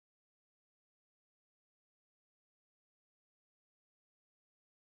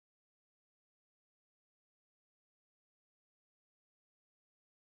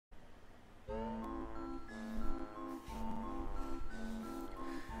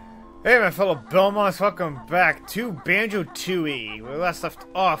Hey my fellow Belmonts, welcome back to Banjo-Tooie. Where we last left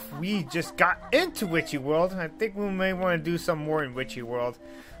off, we just got into Witchy World. I think we may want to do some more in Witchy World.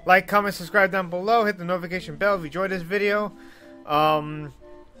 Like, comment, subscribe down below, hit the notification bell if you enjoyed this video. Join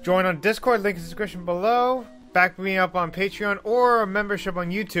on Discord, link in the description below. Back me up on Patreon or a membership on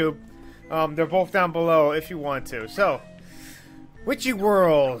YouTube. They're both down below if you want to. So, Witchy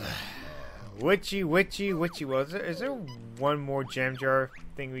World. Witchy World. Is there one more jam jar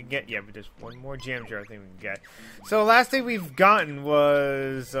thing we can get? Yeah, but there's one more jam jar thing we can get. So last thing we've gotten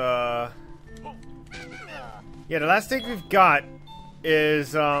was yeah, the last thing we've got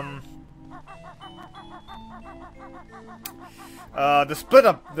is the split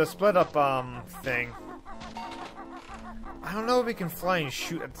up thing. I don't know if we can fly and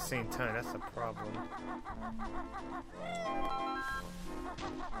shoot at the same time. That's the problem.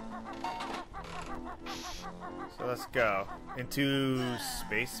 So let's go into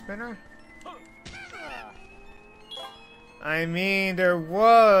Space Spinner. I mean, there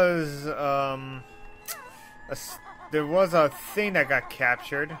was a thing that got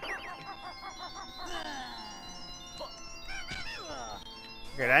captured.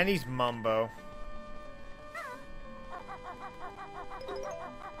 Okay, that needs Mumbo.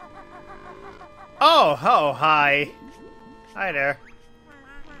 Oh, hi. Hi there.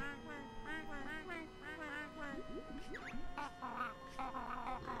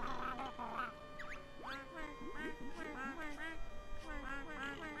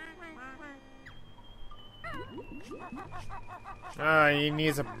 He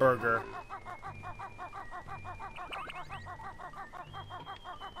needs a burger.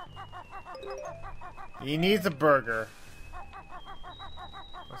 He needs a burger.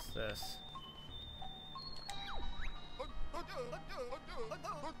 What's this?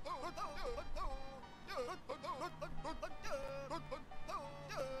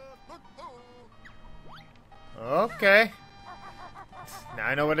 Okay. Now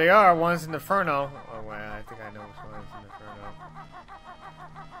I know what they are. One's in Inferno. Oh wait, I think I know which one is in Inferno.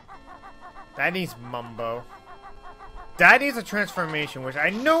 That needs Mumbo. That needs a transformation, which I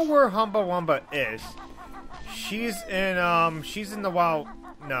know where Humba Wumba is. She's in the Wild.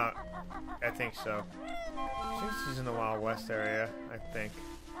 No, I think so. She's in the Wild West area, I think.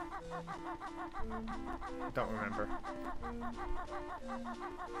 Don't remember.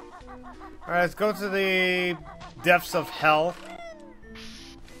 Alright, let's go to the depths of hell.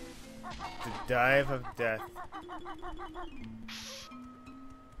 The dive of death.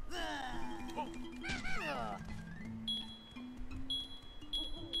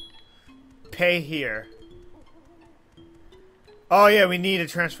 Pay here. Oh yeah, we need a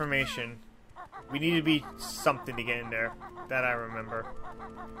transformation. We need to be something to get in there. That I remember.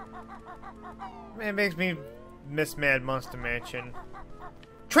 Man, it makes me miss Mad Monster Mansion.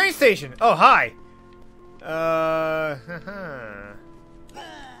 Train station! Oh, hi!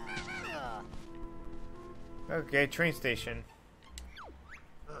 Okay, train station.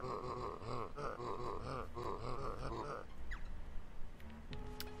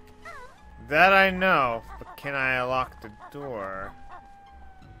 That I know, but can I unlock the door?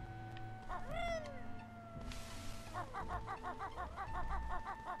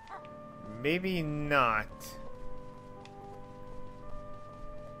 Maybe not.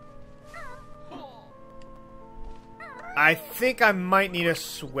 I think I might need a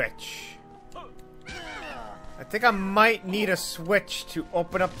switch. I think I might need a switch to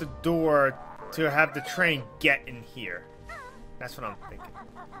open up the door to have the train get in here. That's what I'm thinking.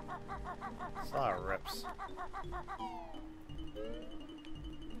 It's a lot of rips.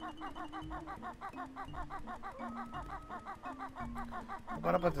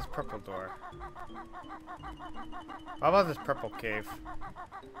 What about this purple door? What about this purple cave?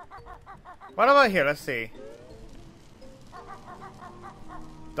 What about here? Let's see.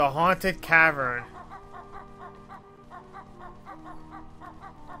 The Haunted Cavern.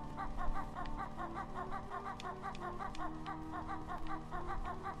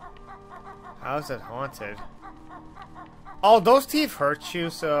 How is it haunted? Oh, those teeth hurt you,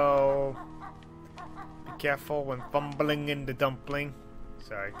 so be careful when fumbling in the dumpling.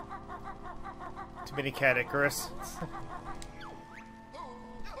 Sorry. Too many cat Icarus.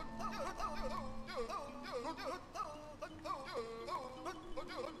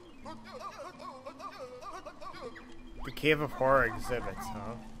 The Cave of Horror exhibits,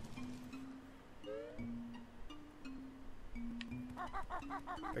 huh?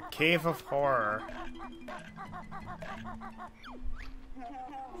 The Cave of Horror.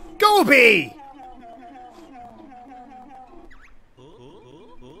 Gobi!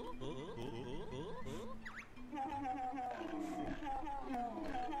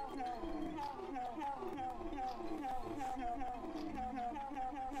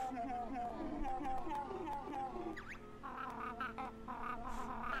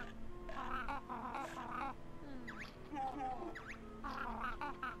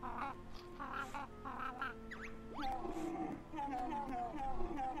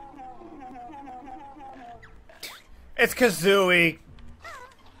 It's Kazooie.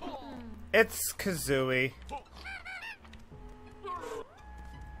 It's Kazooie.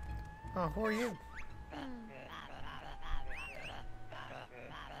 Oh, who are you?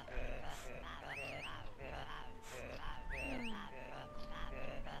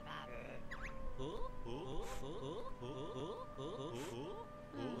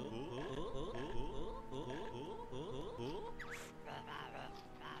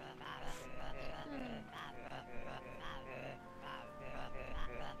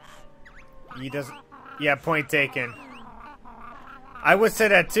 He doesn't. Yeah, point taken. I would say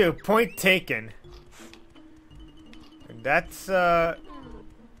that too. Point taken. That's, I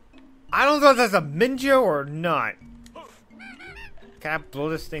don't know if that's a Minjo or not. Can I blow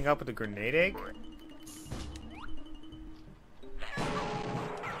this thing up with a grenade egg?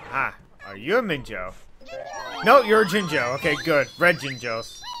 Ah, are you a Minjo? No, you're a Jinjo. Okay, good. Red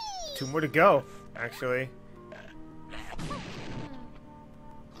Jinjos. 2 more to go, actually.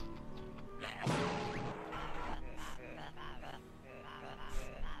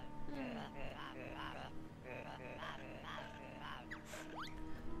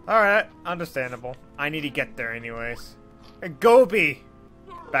 Alright, understandable. I need to get there anyways. Hey, Gobi!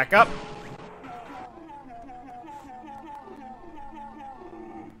 Back up!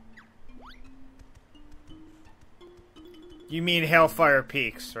 You mean Hellfire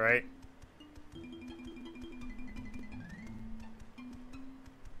Peaks, right?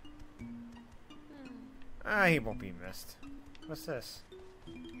 Ah, he won't be missed. What's this?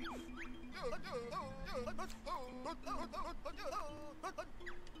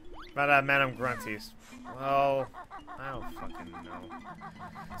 About Madame Grunties. Well, I don't fucking know.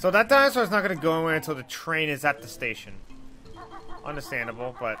 So that dinosaur's not gonna go anywhere until the train is at the station.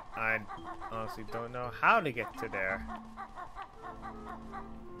 Understandable, but I honestly don't know how to get to there.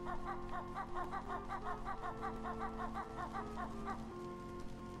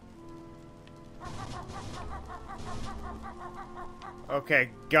 Okay,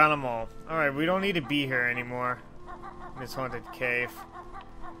 got them all. Alright, we don't need to be here anymore. This haunted cave.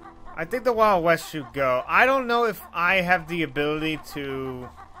 I think the Wild West should go. I don't know if I have the ability to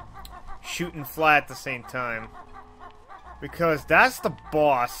shoot and fly at the same time. Because that's the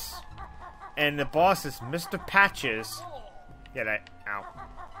boss. And the boss is Mr. Patches. Yeah, that... Ow.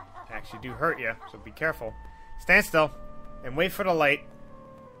 They actually do hurt you, so be careful. Stand still. And wait for the light.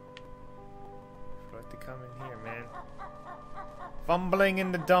 For it to come in here, man. Fumbling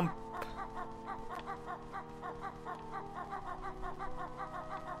in the dump.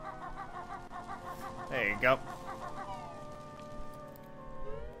 There you go.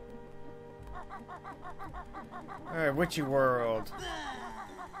 Alright, Witchy World.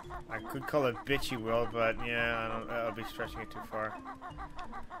 I could call it Bitchy World, but yeah, I don't. I'll be stretching it too far.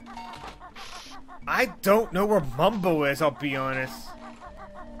 I don't know where Mumbo is. I'll be honest.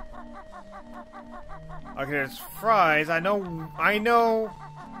 Okay, there's fries. I know.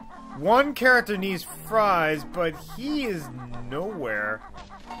 One character needs fries, but he is nowhere.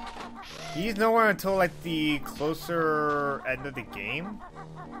 He's nowhere until like the closer end of the game.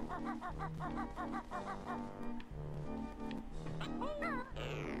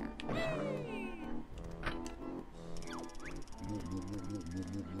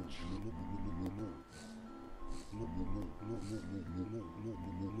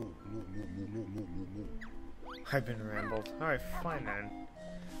 I've been rambled. Alright, fine then.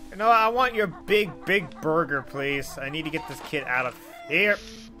 You know, I want your big burger, please. I need to get this kid out of here.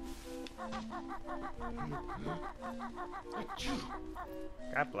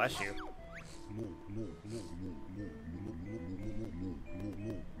 God bless you.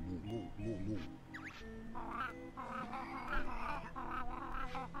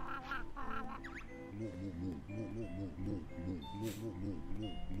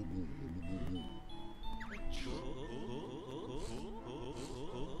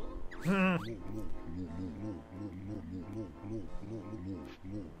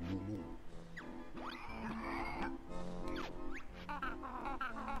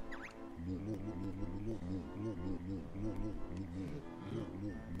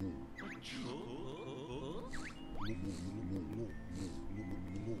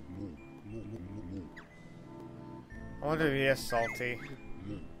 I wonder if he is salty.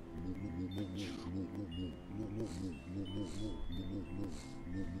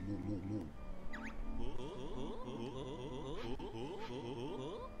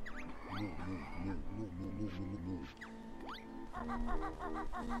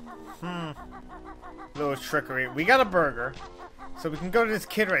 Little trickery. We got a burger. So we can go to this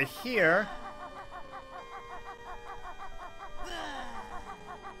kid right here.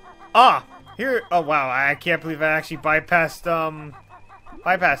 Ah! Here. Oh, wow. I can't believe I actually bypassed him.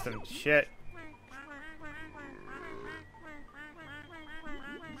 Shit.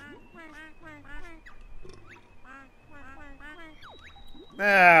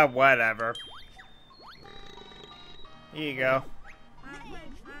 Ah, whatever. Here you go.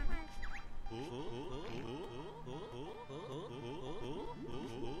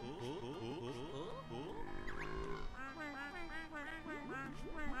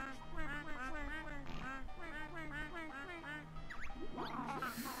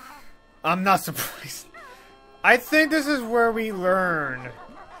 I'm not surprised. I think this is where we learn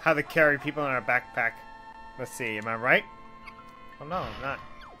how to carry people in our backpack. Let's see, am I right? Oh no, I'm not.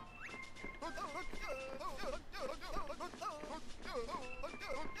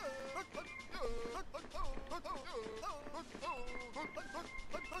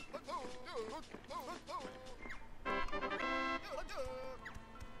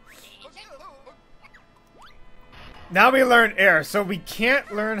 Now we learn air, so we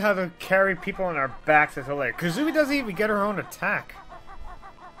can't learn how to carry people on our backs until later. Kazooie doesn't even get her own attack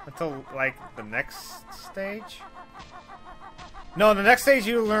until, like, the next stage? No, the next stage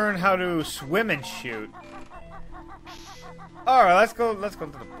you learn how to swim and shoot. Alright, let's go to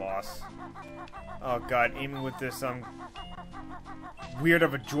the boss. Oh god, even with this, weird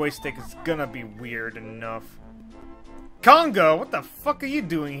of a joystick, it's gonna be weird enough. Congo, what the fuck are you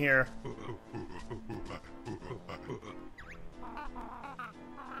doing here?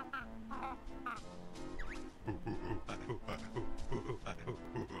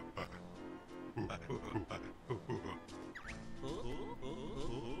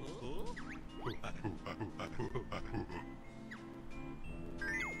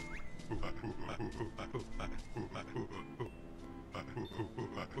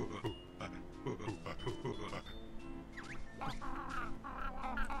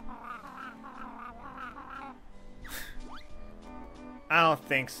 I don't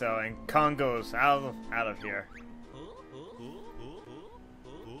think so, and Congo's out of here.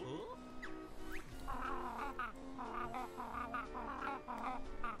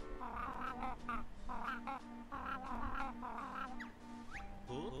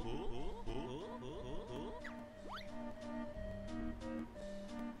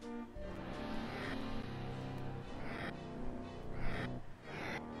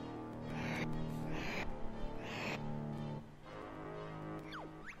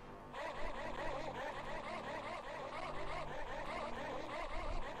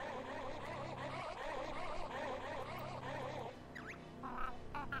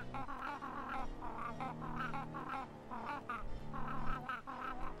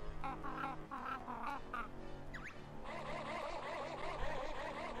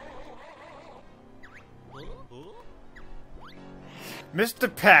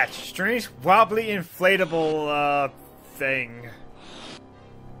 Mr. Patch, strange wobbly inflatable thing.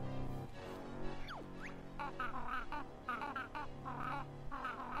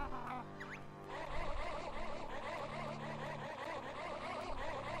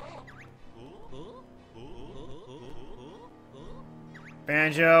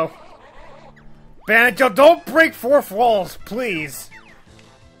 Banjo. Banjo, don't break fourth walls, please.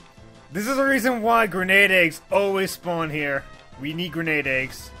 This is the reason why grenade eggs always spawn here. We need grenade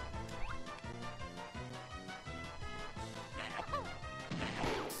eggs.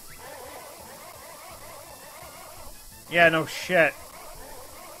 Yeah, no shit.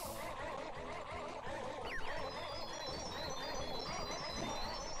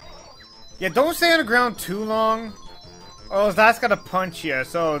 Yeah, don't stay on the ground too long, or else that's gonna punch you.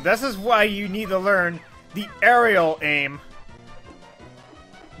 So this is why you need to learn the aerial aim.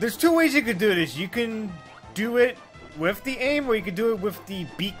 There's two ways you could do this. You can do it with the aim, or you can do it with the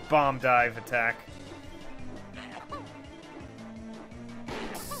beak bomb dive attack.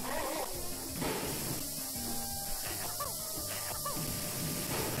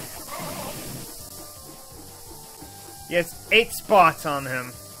 Yes, 8 spots on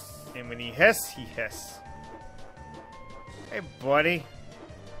him. And when he hiss, he hiss. Hey, buddy.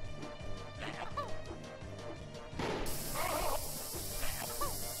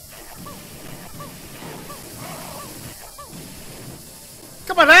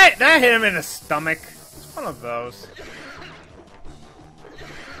 Come on, that hit him in the stomach. It's one of those.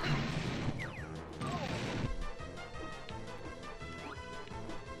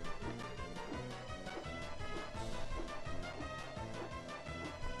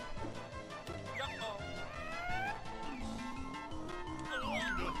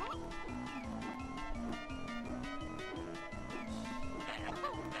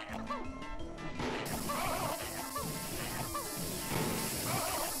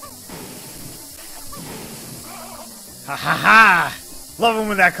 Ha ha ha! Love it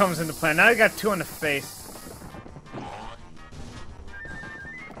when that comes into play. Now you got 2 on the face.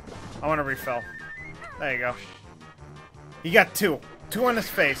 I want to refill. There you go. You got 2. 2 on his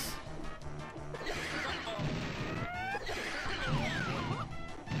face.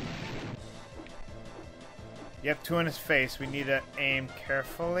 You have 2 on his face. We need to aim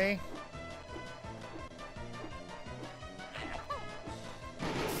carefully.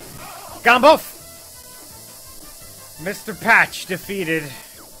 Got 'em both! Mr. Patch defeated.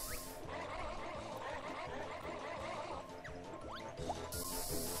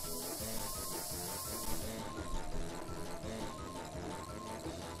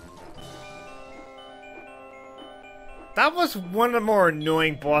 That was one of the more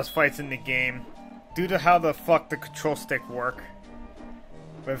annoying boss fights in the game, due to how the fuck the control stick work.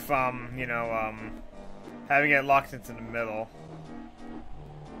 With, you know, having it locked into the middle.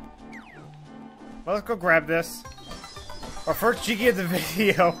 Well, let's go grab this. Our first Jiggy of the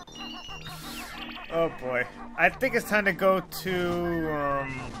video. Oh boy. I think it's time to go to,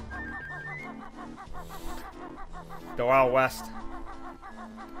 the Wild West.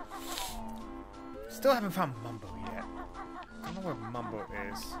 Still haven't found Mumbo yet. I don't know where Mumbo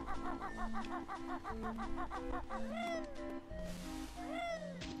is.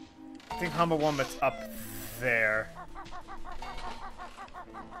 I think Humble Wombat's up there.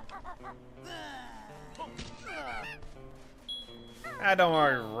 Ah, don't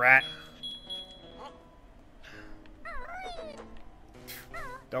worry, rat.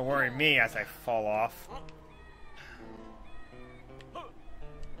 Don't worry me as I fall off.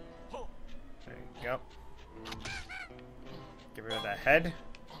 There you go. Get rid of that head.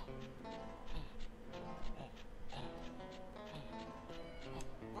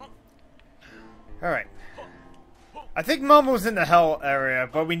 Alright. I think Momo's in the hell area,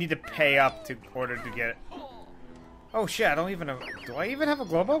 but we need to pay up in order to get it. Oh shit, I don't even have... Do I even have a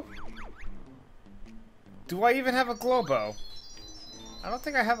Globo? Do I even have a Globo? I don't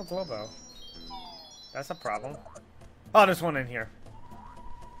think I have a Globo. That's a problem. Oh, there's one in here.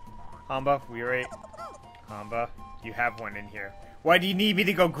 Hamba, we were 8. Hamba, you have one in here. Why do you need me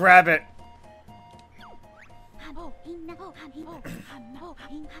to go grab it?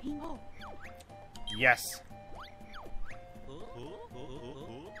 Yes.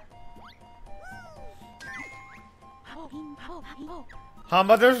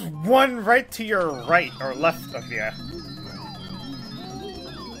 Hamba, there's one right to your right or left of you.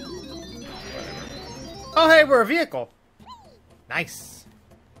 Oh, hey, we're a vehicle. Nice.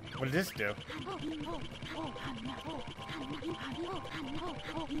 What did this do?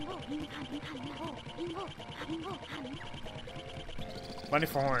 Money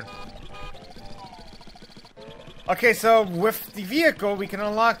for horn. Okay, so with the vehicle, we can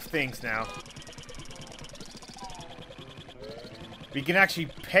unlock things now. We can actually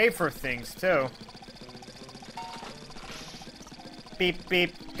pay for things, too. Beep,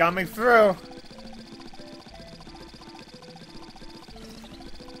 beep. Coming through.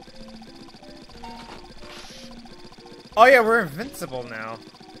 Oh yeah, we're invincible now.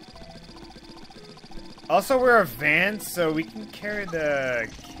 Also, we're a van, so we can carry the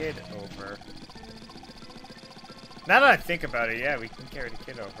kid over. Now that I think about it, yeah, we can carry the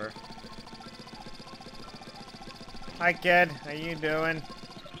kid over. Hi, kid. How you doing?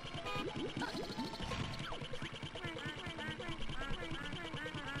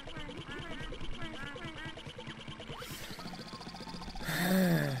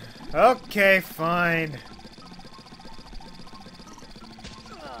 Okay, fine.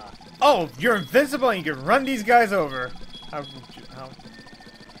 Oh, you're invincible and you can run these guys over. How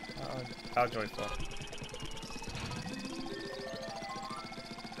joyful.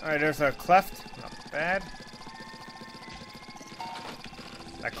 Alright, there's a cleft. Not bad.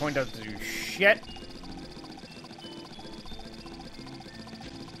 That coin doesn't do shit.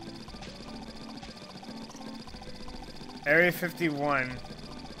 Area 51.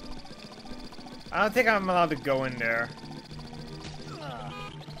 I don't think I'm allowed to go in there.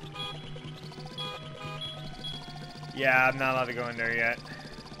 Yeah, I'm not allowed to go in there yet.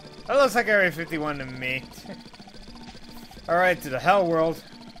 That looks like Area 51 to me. Alright, to the hell world.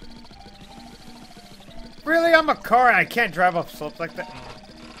 Really? I'm a car and I can't drive up slopes like that?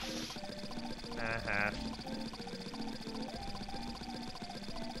 Uh-huh.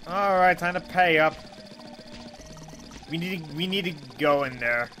 Alright, time to pay up. We need to go in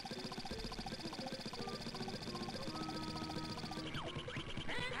there.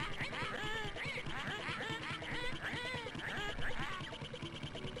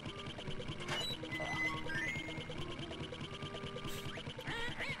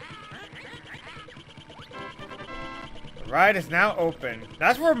 Ride is now open.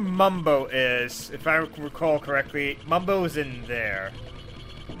 That's where Mumbo is, if I recall correctly. Mumbo is in there.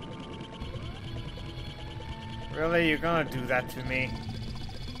 Really? You're gonna do that to me?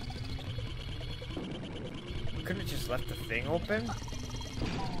 Couldn't have just left the thing open?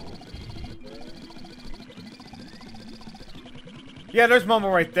 Yeah, there's Mumbo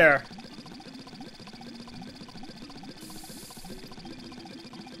right there.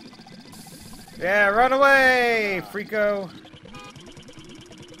 Yeah, run away, freako!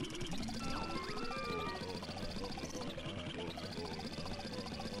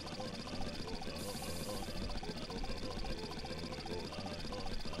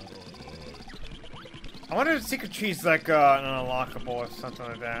 I wonder if Secret Tree's like an unlockable or something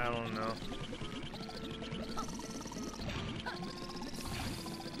like that. I don't know.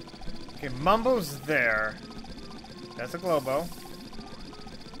 Okay, Mumbo's there. That's a Globo.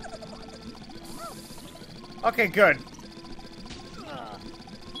 Okay, good.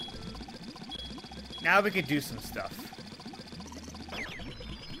 Now we could do some stuff.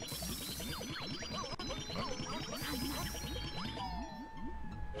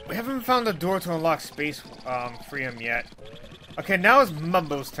 We haven't found the door to unlock Space Freedom yet. Okay, now it's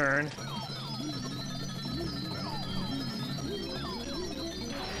Mumbo's turn.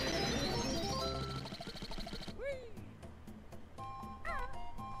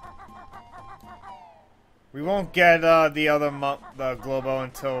 We won't get the other the Globo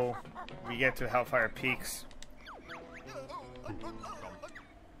until we get to Hellfire Peaks.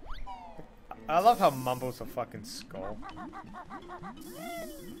 I love how Mumbo's a fucking skull.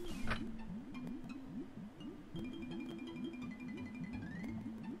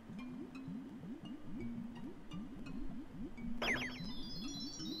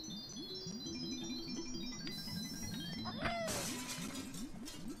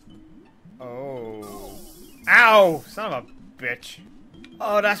 Oh. Ow! Son of a bitch.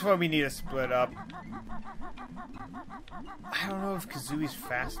 Oh, that's why we need to split up. I don't know if Kazooie's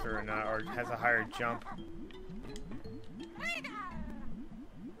faster or not, or has a higher jump.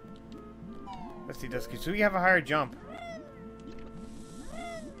 Let's see, does Kazooie have a higher jump?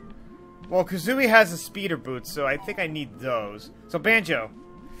 Well, Kazooie has a speeder boot, so I think I need those. So, Banjo.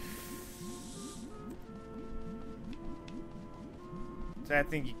 So I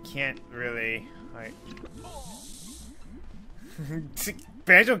think you can't really... Like...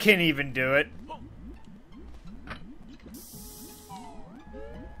 Banjo can't even do it.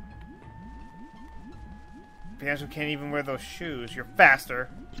 Banjo can't even wear those shoes. You're faster.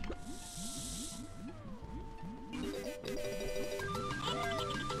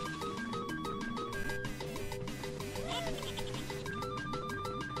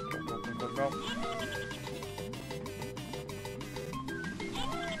 Go.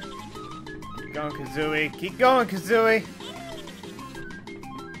 Keep going, Kazooie. Keep going, Kazooie.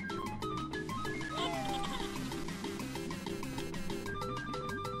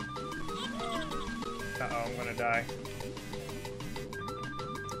 Uh-oh, I'm gonna die.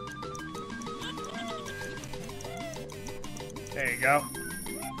 There you go.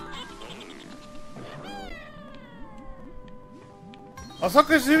 Also,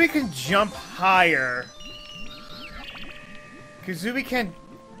 Kazooie can jump higher. Kazooie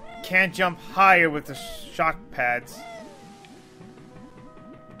can't jump higher with the shock pads.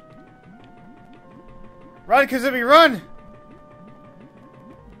 Run, Kazooie, run!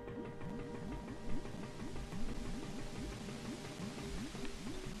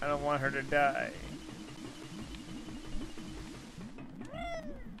 I don't want her to die.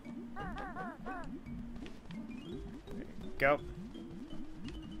 Go.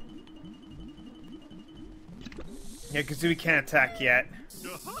 Yeah, Kazooie can't attack yet.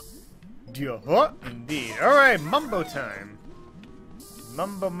 Indeed. Alright, Mumbo time.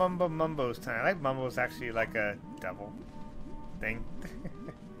 Mumbo's time. I like Mumbo's actually like a devil thing.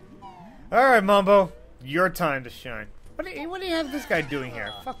 Alright, Mumbo. Your time to shine. What do you have this guy doing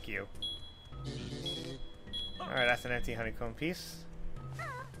here? Fuck you. Alright, that's an empty honeycomb piece.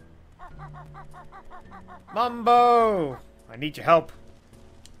 Mumbo! I need your help.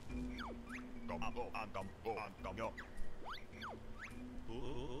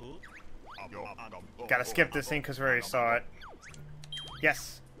 Gotta skip this thing because we already saw it.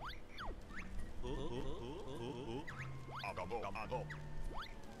 Yes.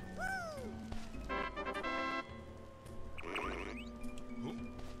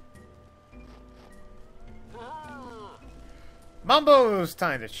 Mumbo's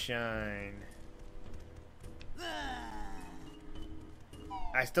time to shine.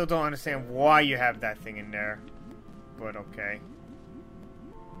 I still don't understand why you have that thing in there, but okay.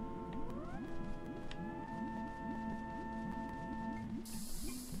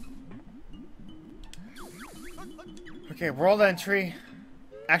 Okay, world entry.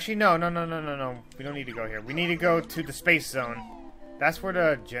 Actually, no. We don't need to go here. We need to go to the space zone. That's where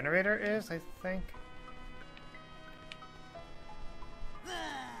the generator is, I think.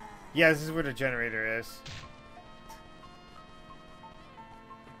 Yeah, this is where the generator is.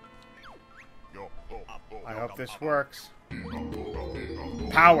 I hope this works.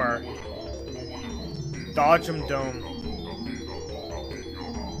 Power. Dodge 'em dome.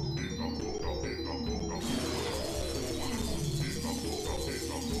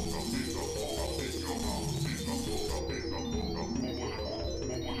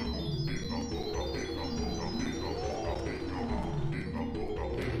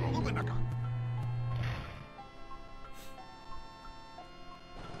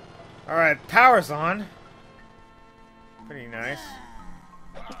 Alright, power's on. Pretty nice.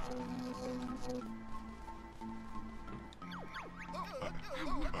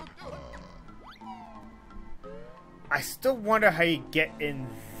 I still wonder how you get in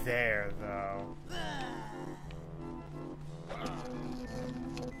there, though.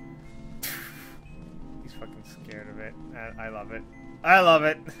 He's fucking scared of it. I love it. I love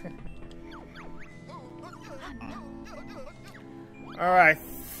it. Alright, I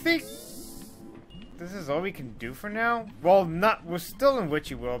think this is all we can do for now. Well, we're still in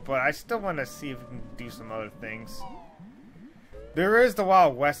Witchy World, but I still want to see if we can do some other things. There is the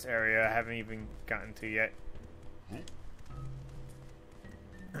Wild West area I haven't even gotten to yet.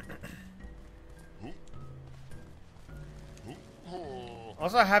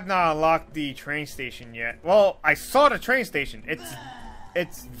 Also, I have not unlocked the train station yet. Well, I saw the train station.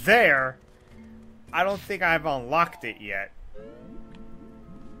 It's there. I don't think I've unlocked it yet.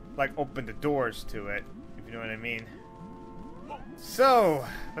 Like, open the doors to it, if you know what I mean. So,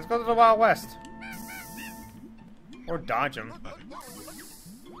 let's go to the Wild West. Or dodge them.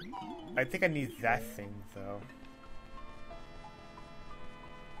 I think I need that thing, though.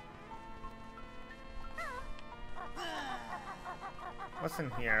 What's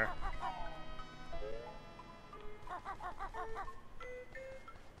in here?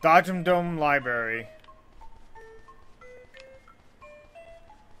 Dodge 'em Dome Library.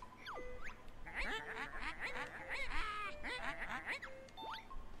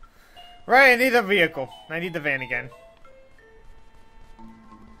 Right, I need a vehicle. I need the van again.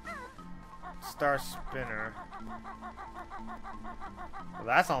 Star Spinner. Well,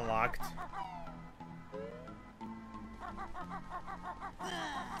 that's unlocked.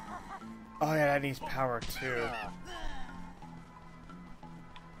 Oh yeah, that needs power too.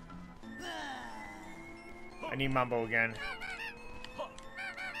 I need Mambo again.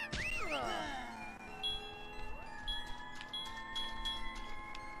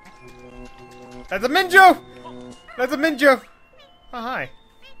 That's a Minjo! That's a Minjo! Oh, hi.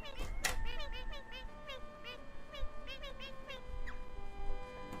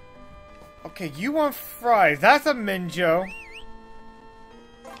 Okay, you want fries. That's a Minjo.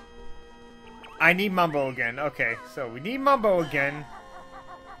 I need Mumbo again. Okay, so we need Mumbo again.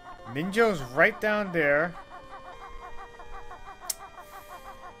 Minjo's right down there.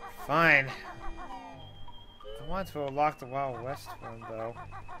 Fine. I want to unlock the Wild West one, though.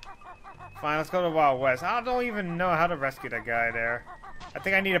 Fine, let's go to Wild West. I don't even know how to rescue that guy there. I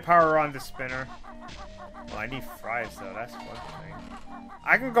think I need to power on the spinner. Well, I need fries, though. That's one thing.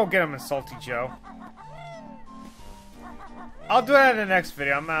 I can go get him in Salty Joe. I'll do that in the next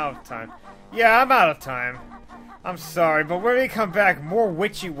video. I'm out of time. Yeah, I'm out of time. I'm sorry, but when we come back, more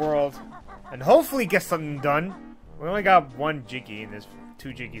Witchy World. And hopefully get something done. We only got one Jiggy in this, 2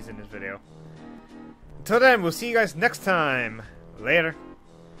 Jiggies in this video. Until then, we'll see you guys next time. Later.